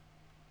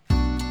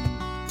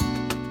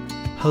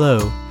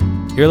Hello,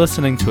 you're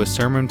listening to a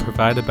sermon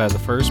provided by the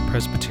First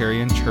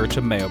Presbyterian Church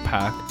of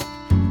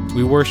Mahopac.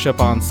 We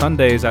worship on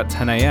Sundays at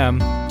 10 a.m.,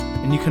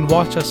 and you can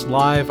watch us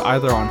live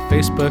either on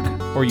Facebook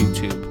or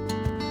YouTube.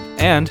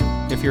 And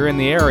if you're in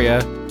the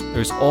area,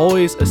 there's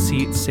always a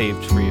seat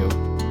saved for you.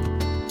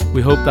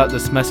 We hope that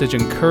this message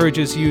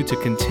encourages you to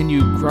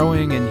continue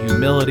growing in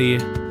humility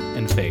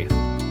and faith.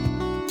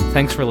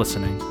 Thanks for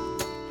listening.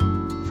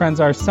 Friends,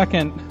 our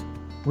second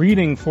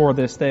reading for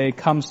this day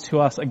comes to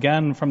us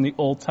again from the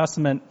Old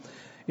Testament.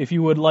 If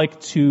you would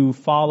like to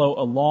follow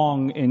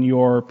along in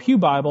your pew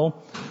Bible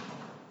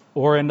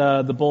or in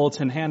the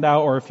bulletin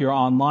handout, or if you're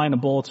online, a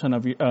bulletin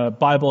of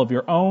Bible of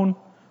your own,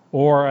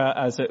 or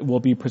as it will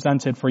be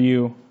presented for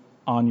you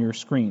on your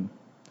screen.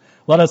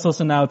 Let us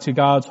listen now to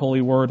God's holy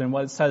word and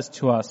what it says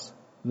to us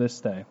this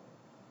day.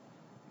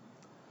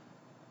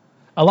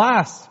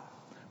 Alas,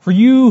 for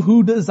you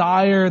who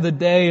desire the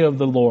day of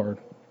the Lord.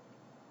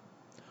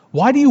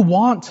 Why do you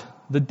want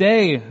the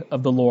day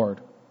of the Lord?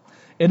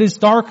 It is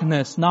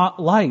darkness, not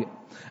light.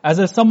 As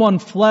if someone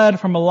fled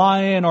from a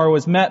lion or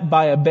was met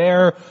by a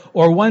bear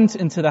or went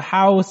into the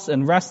house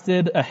and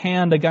rested a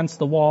hand against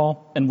the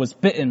wall and was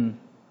bitten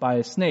by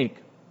a snake.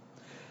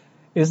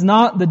 Is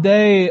not the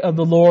day of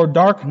the Lord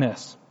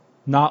darkness,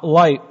 not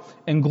light,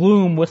 and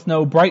gloom with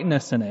no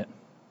brightness in it?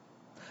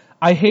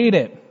 I hate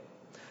it.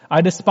 I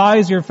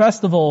despise your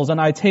festivals,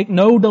 and I take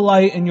no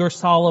delight in your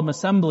solemn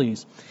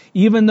assemblies.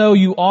 Even though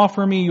you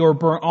offer me your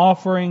burnt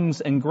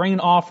offerings and grain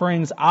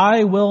offerings,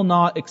 I will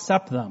not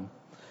accept them.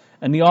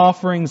 And the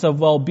offerings of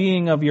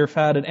well-being of your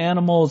fatted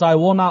animals, I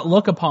will not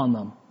look upon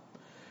them.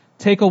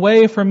 Take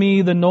away from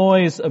me the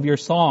noise of your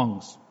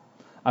songs.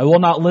 I will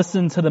not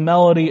listen to the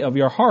melody of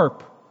your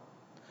harp.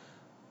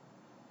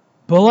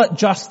 But let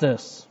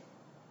justice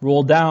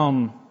roll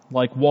down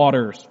like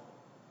waters,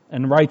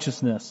 and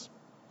righteousness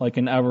like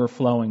an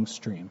ever-flowing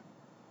stream.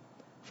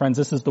 Friends,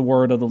 this is the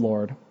word of the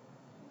Lord.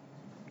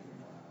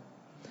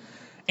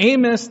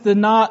 Amos did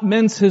not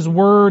mince his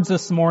words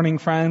this morning,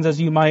 friends, as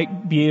you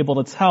might be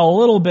able to tell a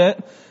little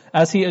bit,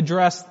 as he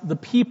addressed the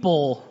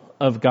people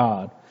of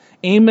God.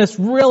 Amos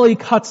really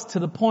cuts to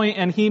the point,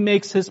 and he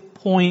makes his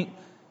point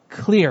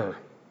clear.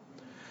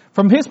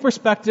 From his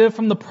perspective,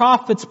 from the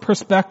prophet's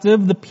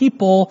perspective, the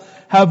people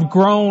have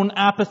grown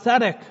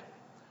apathetic.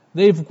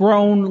 They've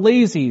grown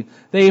lazy.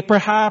 They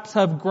perhaps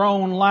have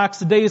grown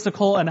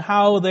lackadaisical in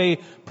how they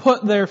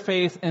put their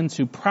faith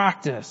into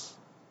practice.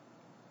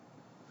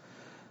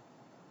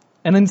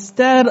 And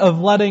instead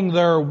of letting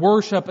their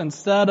worship,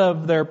 instead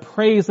of their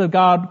praise of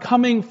God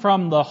coming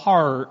from the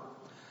heart,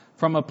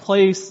 from a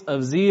place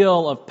of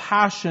zeal, of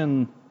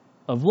passion,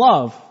 of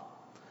love,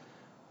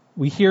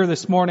 we hear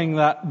this morning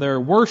that their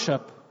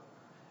worship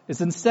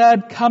is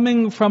instead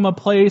coming from a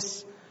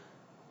place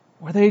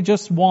where they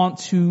just want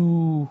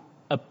to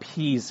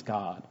appease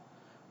God,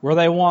 where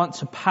they want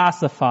to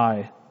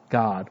pacify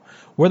God,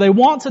 where they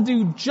want to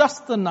do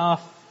just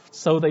enough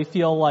so they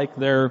feel like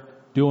they're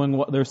doing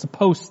what they're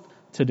supposed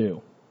to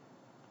do.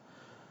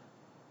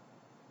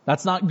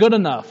 That's not good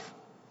enough,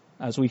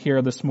 as we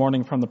hear this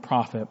morning from the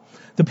prophet.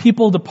 The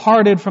people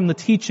departed from the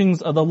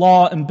teachings of the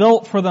law and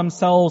built for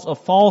themselves a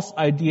false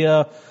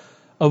idea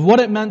of what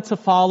it meant to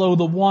follow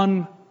the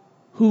one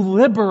who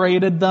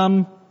liberated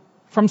them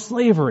from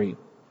slavery,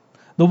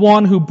 the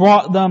one who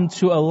brought them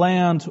to a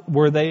land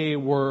where they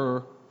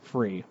were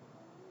free.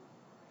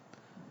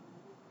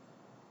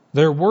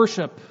 Their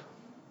worship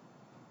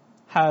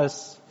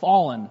has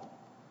fallen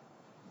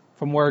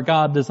from where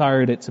God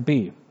desired it to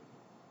be.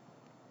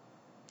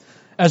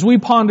 As we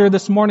ponder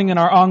this morning in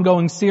our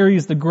ongoing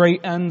series, The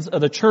Great Ends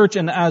of the Church,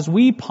 and as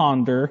we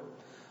ponder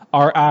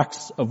our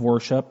acts of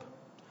worship,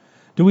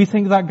 do we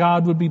think that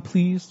God would be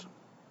pleased?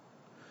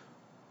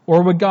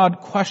 Or would God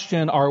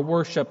question our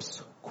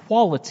worship's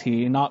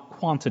quality, not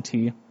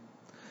quantity,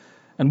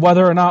 and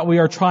whether or not we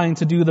are trying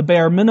to do the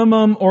bare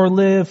minimum or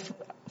live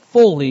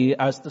fully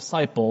as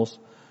disciples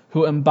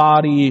who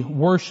embody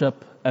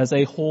worship as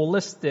a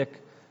holistic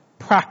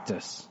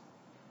practice?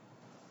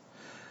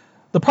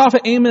 The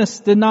prophet Amos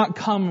did not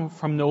come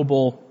from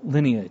noble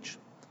lineage.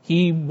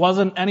 He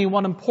wasn't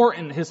anyone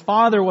important. His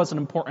father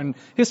wasn't important.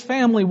 His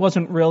family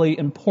wasn't really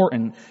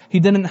important. He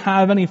didn't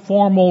have any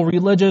formal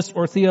religious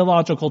or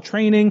theological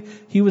training.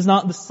 He was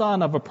not the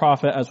son of a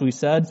prophet, as we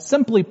said.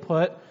 Simply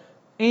put,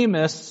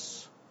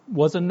 Amos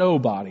was a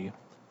nobody.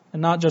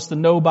 And not just a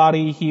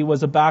nobody, he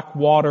was a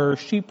backwater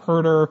sheep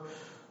herder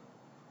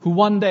who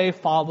one day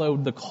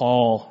followed the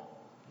call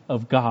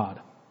of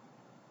God.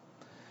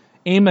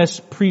 Amos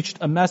preached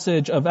a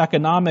message of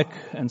economic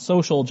and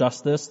social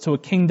justice to a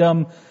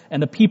kingdom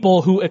and a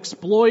people who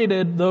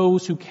exploited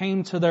those who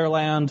came to their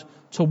land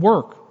to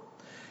work.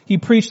 He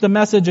preached a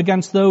message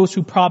against those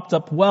who propped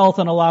up wealth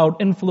and allowed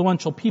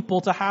influential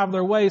people to have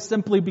their way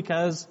simply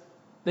because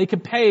they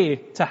could pay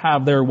to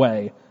have their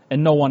way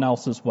and no one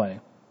else's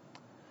way.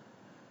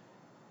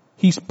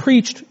 He's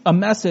preached a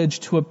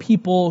message to a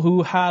people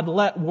who had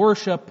let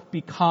worship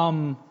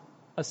become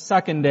a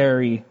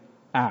secondary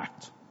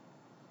act.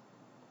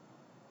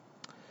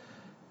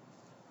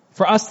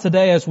 For us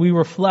today, as we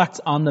reflect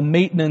on the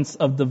maintenance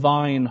of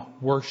divine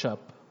worship,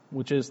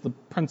 which is the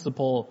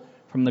principle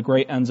from the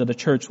great ends of the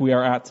church we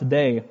are at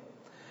today,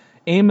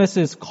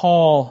 Amos's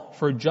call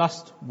for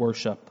just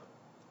worship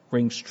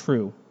rings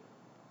true.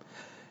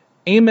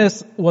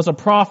 Amos was a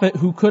prophet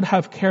who could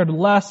have cared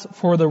less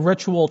for the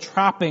ritual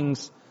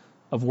trappings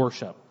of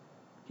worship.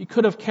 He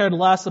could have cared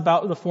less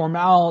about the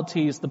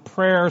formalities, the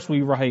prayers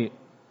we write,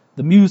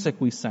 the music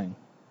we sing.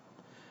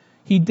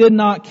 He did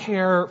not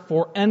care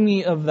for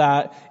any of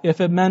that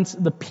if it meant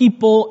the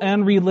people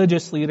and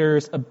religious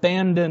leaders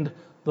abandoned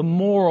the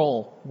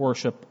moral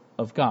worship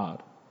of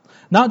God.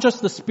 Not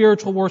just the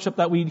spiritual worship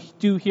that we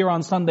do here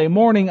on Sunday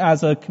morning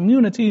as a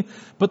community,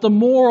 but the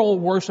moral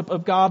worship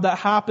of God that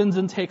happens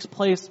and takes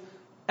place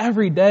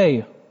every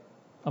day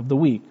of the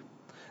week.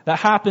 That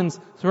happens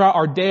throughout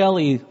our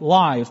daily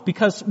lives.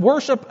 Because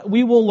worship,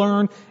 we will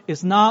learn,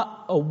 is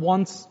not a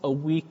once a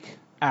week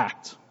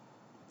act.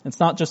 It's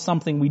not just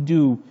something we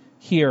do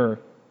here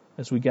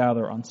as we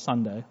gather on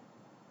Sunday.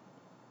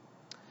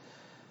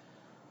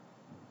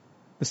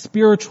 The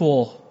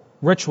spiritual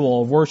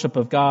ritual of worship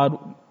of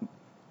God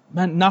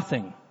meant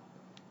nothing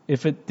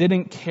if it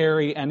didn't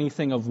carry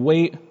anything of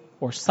weight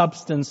or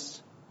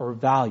substance or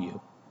value.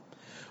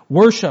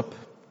 Worship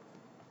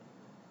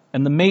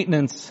and the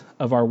maintenance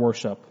of our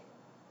worship,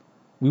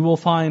 we will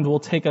find, will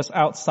take us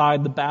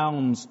outside the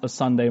bounds of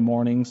Sunday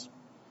mornings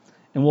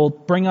and will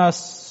bring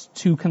us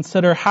to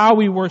consider how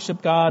we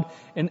worship God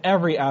in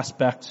every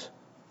aspect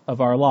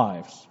of our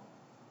lives.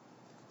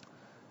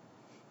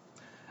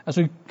 As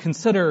we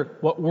consider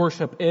what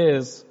worship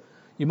is,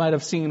 you might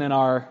have seen in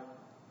our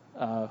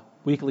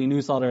weekly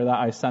newsletter that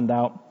I send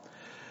out,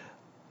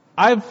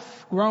 I've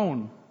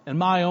grown in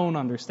my own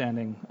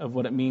understanding of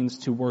what it means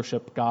to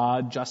worship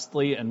God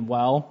justly and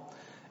well.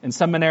 In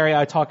seminary,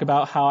 I talk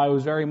about how I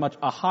was very much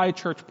a high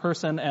church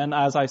person, and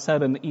as I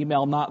said in the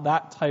email, not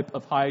that type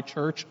of high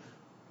church,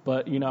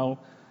 but,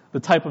 the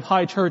type of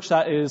high church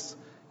that is,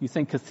 you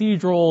think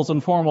cathedrals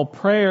and formal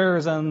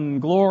prayers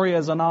and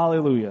glorias and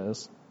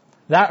alleluias.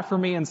 That for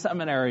me in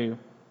seminary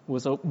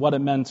was what it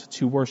meant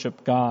to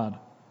worship God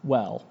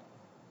well.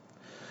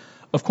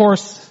 Of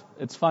course,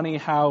 it's funny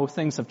how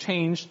things have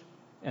changed,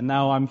 and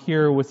now I'm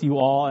here with you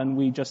all, and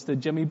we just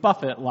did Jimmy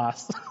Buffett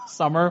last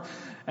summer,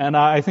 and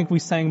I think we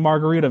sang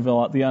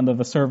Margaritaville at the end of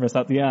a service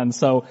at the end.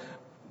 So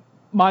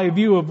my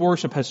view of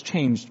worship has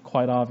changed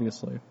quite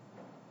obviously.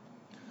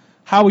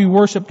 How we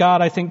worship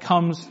God, I think,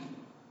 comes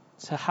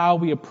to how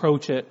we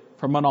approach it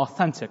from an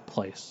authentic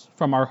place,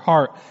 from our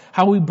heart,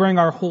 how we bring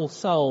our whole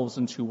selves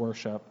into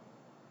worship.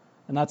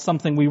 And that's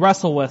something we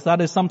wrestle with.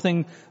 That is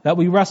something that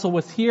we wrestle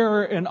with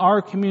here in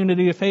our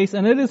community of faith.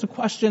 And it is a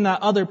question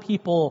that other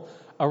people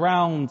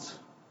around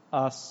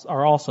us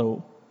are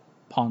also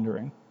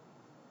pondering.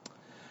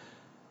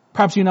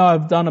 Perhaps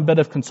I've done a bit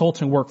of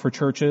consulting work for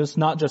churches,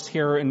 not just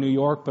here in New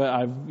York, but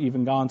I've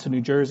even gone to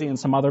New Jersey and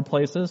some other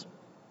places.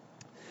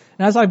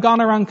 And as I've gone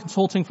around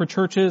consulting for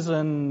churches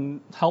and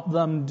helped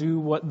them do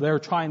what they're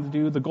trying to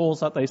do, the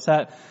goals that they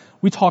set,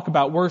 we talk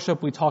about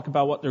worship, we talk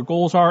about what their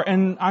goals are,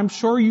 and I'm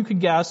sure you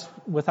could guess,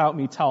 without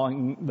me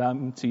telling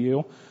them to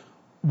you,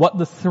 what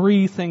the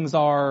three things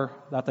are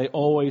that they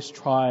always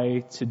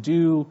try to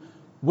do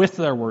with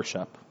their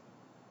worship.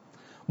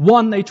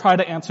 One, they try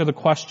to answer the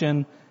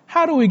question,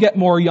 how do we get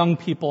more young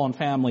people and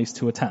families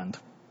to attend?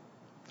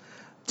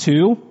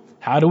 2,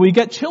 how do we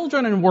get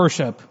children in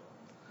worship?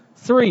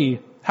 3,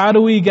 how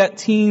do we get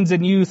teens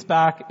and youth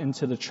back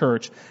into the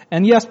church?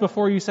 And yes,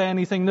 before you say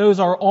anything, those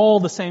are all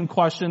the same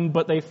question,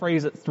 but they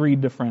phrase it 3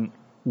 different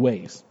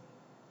ways.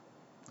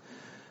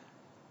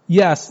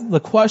 Yes, the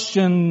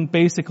question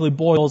basically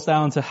boils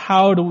down to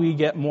how do we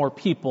get more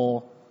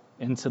people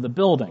into the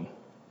building?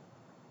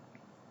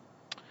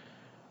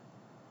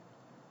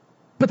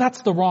 But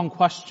that's the wrong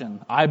question,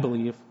 I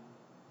believe.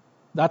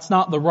 That's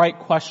not the right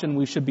question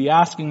we should be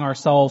asking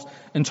ourselves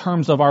in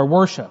terms of our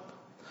worship.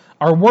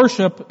 Our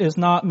worship is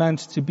not meant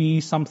to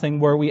be something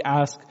where we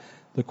ask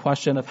the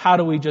question of how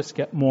do we just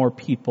get more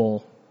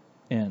people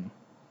in?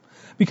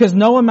 Because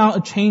no amount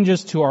of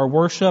changes to our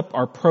worship,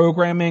 our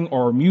programming,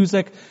 or our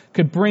music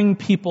could bring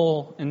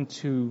people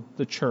into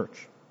the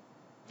church.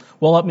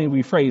 Well, let me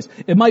rephrase.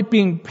 It might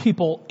bring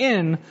people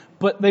in,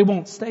 but they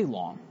won't stay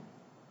long.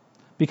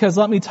 Because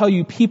let me tell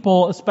you,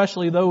 people,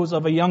 especially those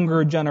of a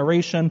younger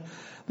generation,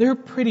 they're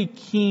pretty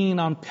keen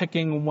on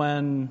picking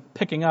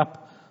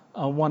up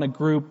when a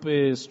group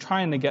is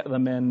trying to get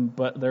them in,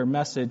 but their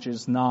message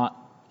is not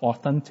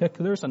authentic.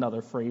 There's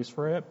another phrase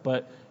for it,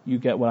 but you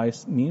get what I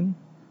mean.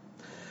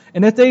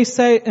 And if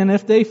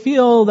they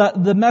feel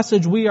that the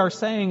message we are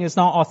saying is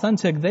not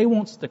authentic, they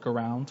won't stick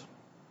around.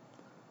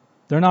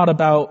 They're not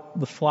about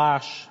the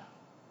flashiness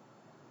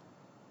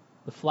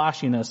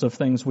of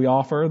things we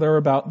offer. They're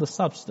about the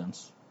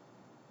substance.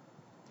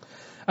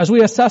 As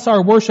we assess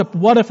our worship,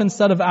 what if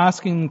instead of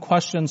asking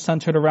questions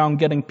centered around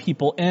getting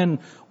people in,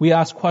 we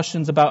ask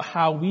questions about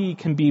how we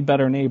can be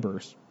better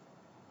neighbors?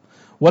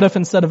 What if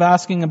instead of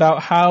asking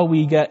about how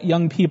we get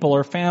young people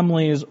or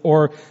families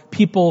or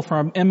people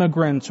from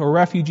immigrant or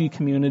refugee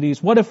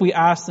communities, what if we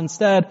asked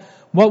instead,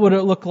 what would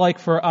it look like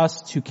for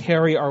us to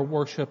carry our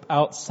worship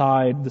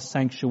outside the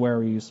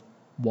sanctuary's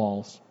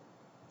walls?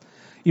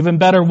 Even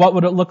better, what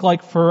would it look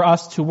like for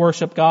us to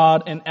worship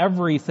God in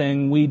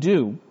everything we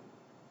do?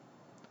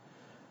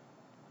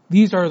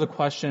 These are the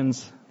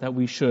questions that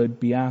we should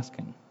be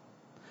asking.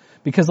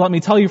 Because let me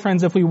tell you,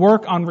 friends, if we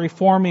work on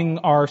reforming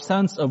our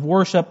sense of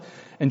worship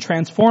and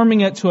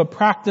transforming it to a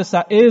practice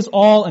that is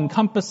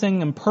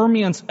all-encompassing and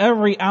permeates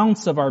every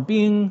ounce of our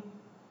being,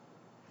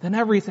 then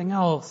everything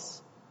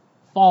else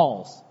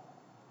falls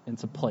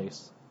into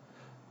place.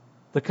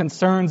 The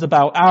concerns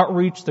about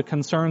outreach, the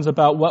concerns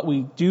about what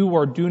we do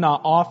or do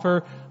not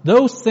offer,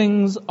 those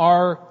things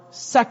are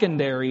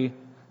secondary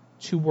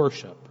to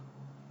worship.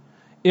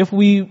 If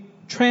we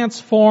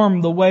transform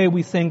the way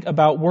we think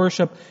about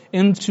worship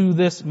into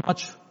this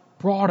much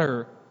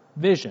broader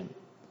vision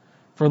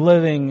for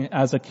living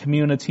as a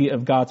community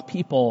of God's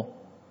people,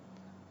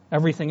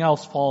 everything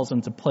else falls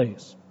into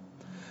place.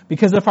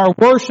 Because if our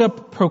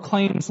worship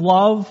proclaims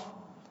love,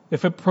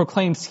 if it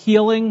proclaims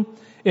healing,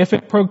 if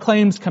it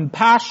proclaims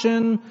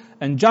compassion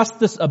and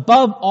justice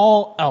above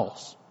all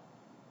else,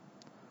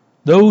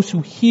 those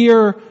who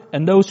hear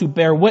and those who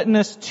bear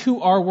witness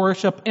to our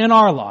worship in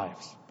our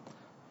lives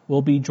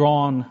will be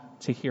drawn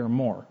to hear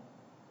more,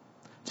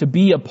 to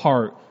be a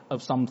part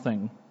of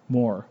something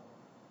more.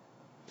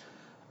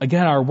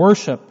 Again, our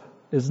worship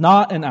is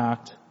not an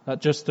act that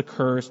just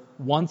occurs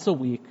once a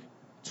week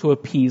to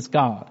appease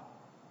God,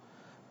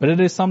 but it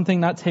is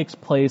something that takes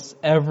place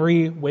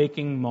every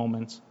waking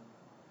moment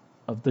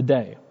of the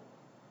day.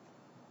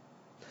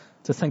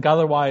 To think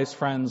otherwise,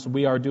 friends,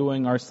 we are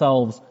doing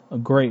ourselves a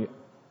great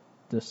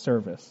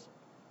disservice.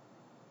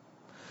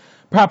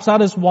 Perhaps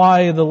that is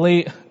why the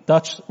late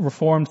Dutch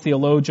Reformed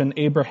theologian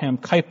Abraham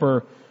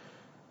Kuyper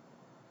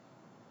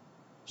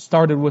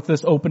started with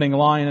this opening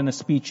line in a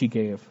speech he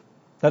gave,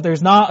 that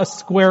there's not a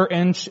square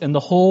inch in the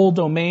whole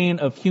domain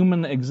of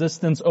human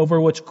existence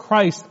over which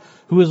Christ,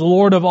 who is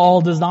Lord of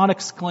all, does not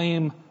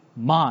exclaim,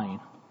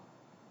 "Mine."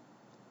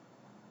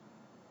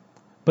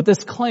 But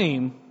this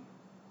claim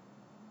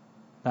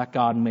that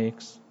God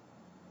makes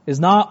is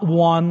not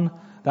one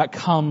that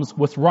comes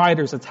with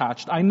riders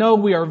attached. I know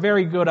we are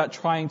very good at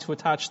trying to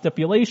attach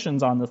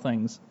stipulations on the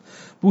things.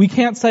 But we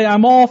can't say,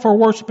 I'm all for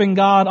worshiping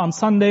God on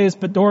Sundays,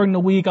 but during the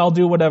week I'll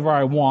do whatever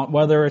I want,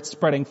 whether it's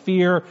spreading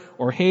fear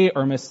or hate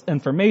or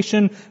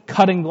misinformation,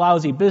 cutting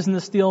lousy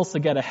business deals to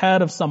get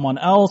ahead of someone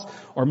else,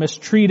 or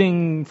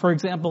mistreating, for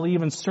example,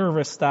 even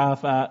service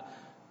staff at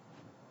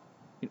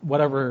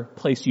whatever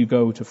place you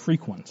go to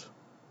frequent.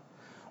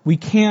 We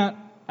can't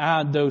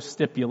add those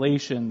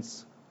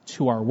stipulations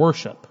to our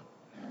worship.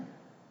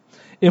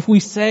 If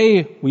we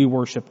say we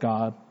worship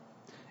God,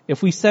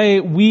 if we say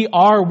we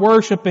are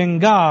worshiping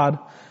God,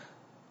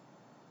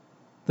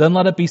 then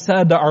let it be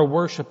said that our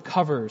worship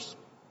covers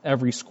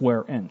every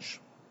square inch.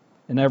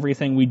 In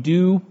everything we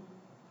do,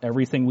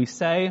 everything we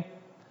say,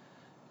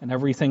 and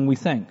everything we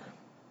think,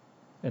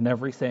 and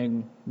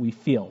everything we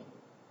feel.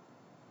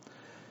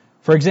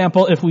 For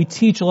example, if we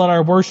teach, let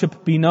our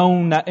worship be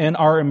known that in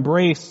our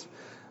embrace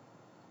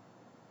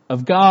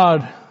of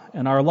God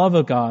and our love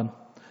of God,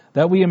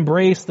 that we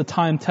embrace the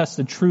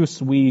time-tested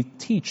truths we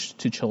teach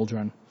to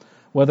children,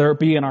 whether it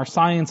be in our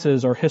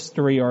sciences or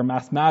history or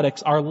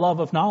mathematics, our love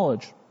of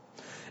knowledge.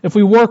 If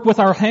we work with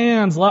our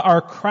hands, let our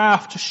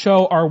craft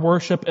show our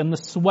worship in the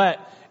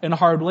sweat and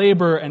hard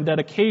labor and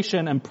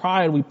dedication and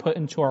pride we put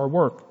into our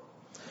work.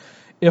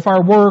 If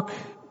our work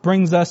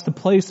brings us to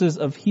places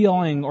of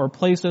healing or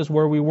places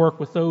where we work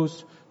with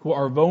those who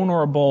are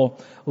vulnerable,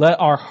 let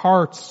our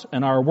hearts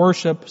and our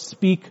worship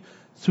speak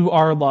through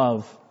our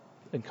love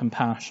and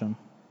compassion.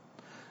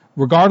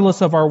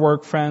 Regardless of our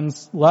work,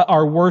 friends, let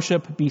our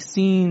worship be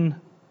seen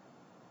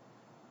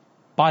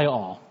by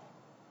all,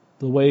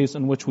 the ways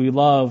in which we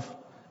love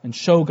and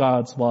show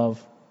God's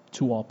love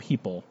to all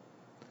people.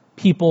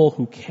 People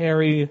who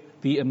carry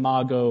the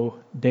imago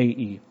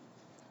Dei,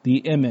 the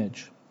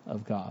image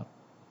of God.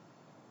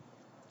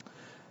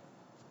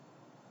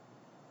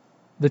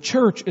 The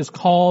church is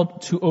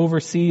called to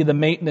oversee the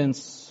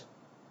maintenance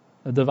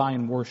of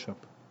divine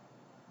worship.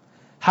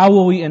 How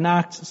will we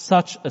enact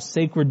such a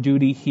sacred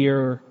duty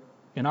here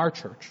in our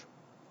church?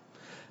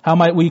 How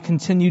might we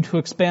continue to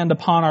expand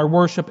upon our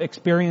worship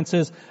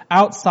experiences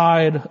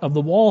outside of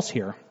the walls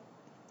here?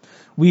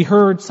 We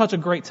heard such a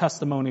great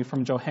testimony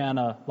from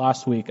Johanna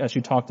last week as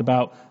she talked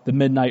about the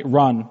midnight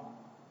run.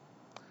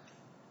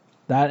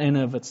 That in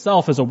of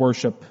itself is a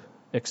worship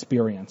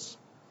experience.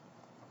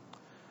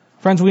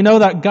 Friends, we know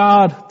that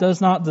God does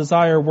not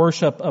desire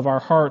worship of our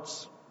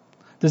hearts,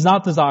 does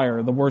not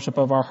desire the worship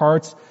of our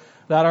hearts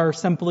that are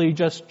simply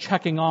just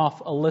checking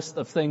off a list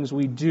of things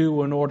we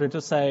do in order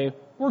to say,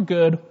 we're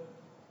good.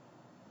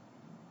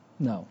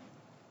 No.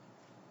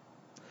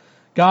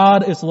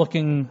 God is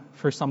looking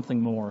for something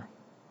more.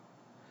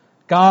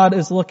 God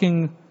is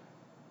looking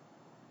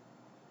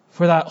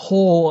for that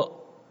holistic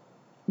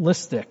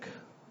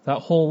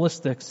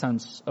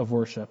sense of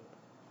worship.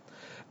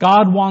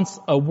 God wants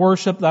a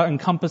worship that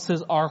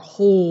encompasses our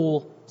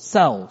whole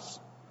selves.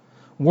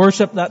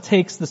 Worship that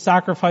takes the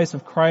sacrifice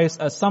of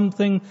Christ as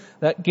something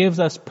that gives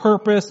us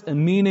purpose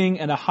and meaning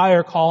and a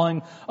higher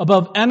calling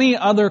above any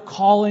other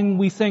calling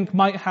we think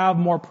might have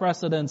more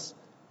precedence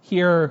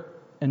here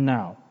and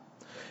now.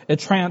 It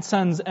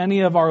transcends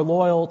any of our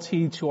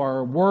loyalty to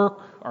our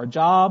work, our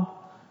job,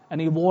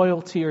 any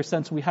loyalty or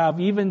sense we have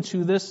even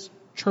to this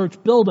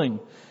church building,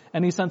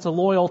 any sense of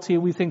loyalty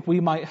we think we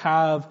might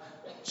have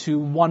to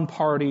one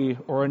party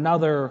or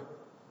another.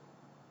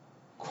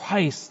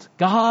 Christ,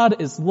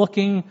 God is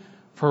looking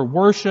for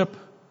worship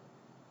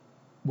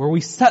where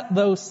we set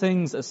those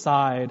things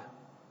aside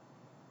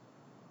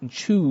and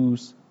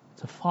choose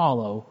to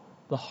follow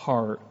the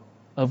heart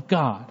of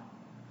God.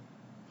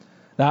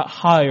 That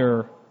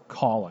higher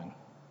calling.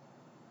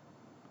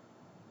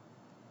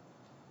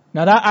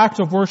 Now that act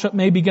of worship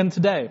may begin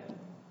today.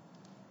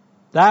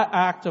 That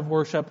act of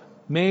worship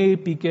may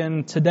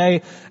begin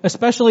today,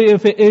 especially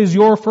if it is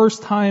your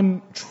first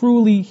time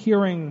truly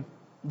hearing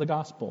the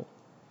gospel.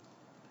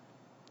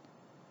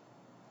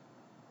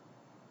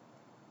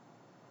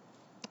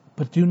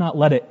 But do not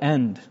let it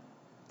end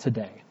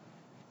today.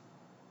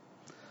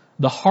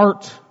 The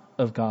heart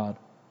of God,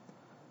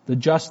 the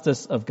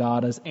justice of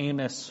God, as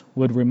Amos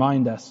would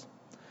remind us,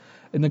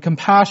 and the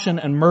compassion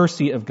and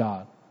mercy of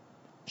God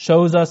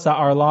shows us that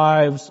our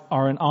lives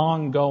are an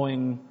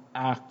ongoing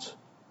act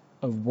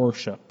of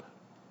worship.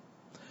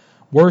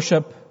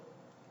 Worship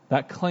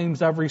that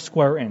claims every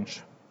square inch.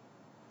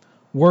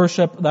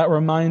 Worship that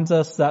reminds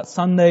us that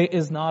Sunday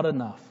is not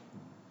enough.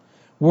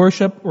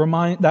 Worship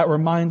that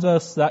reminds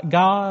us that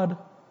God,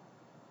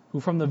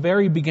 who from the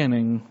very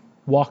beginning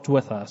walked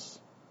with us,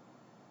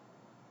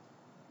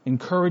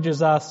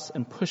 encourages us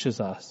and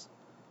pushes us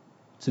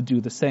to do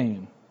the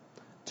same.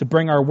 To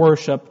bring our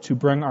worship, to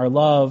bring our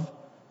love,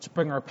 to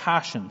bring our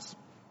passions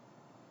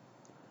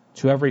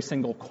to every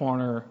single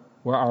corner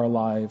where our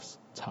lives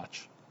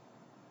touch.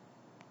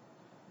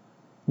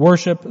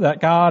 Worship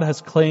that God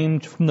has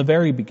claimed from the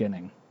very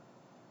beginning,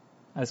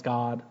 as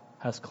God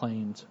has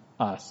claimed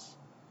us.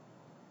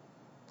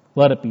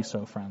 Let it be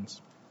so,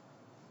 friends.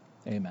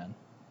 Amen.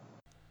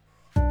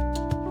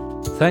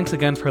 Thanks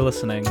again for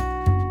listening,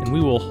 and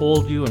we will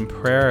hold you in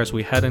prayer as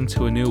we head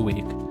into a new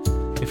week.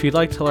 If you'd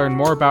like to learn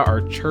more about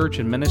our church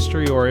and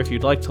ministry, or if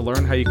you'd like to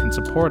learn how you can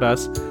support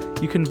us,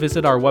 you can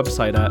visit our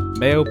website at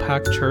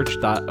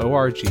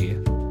mayopackchurch.org.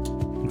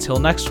 Until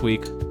next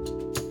week,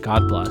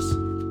 God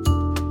bless.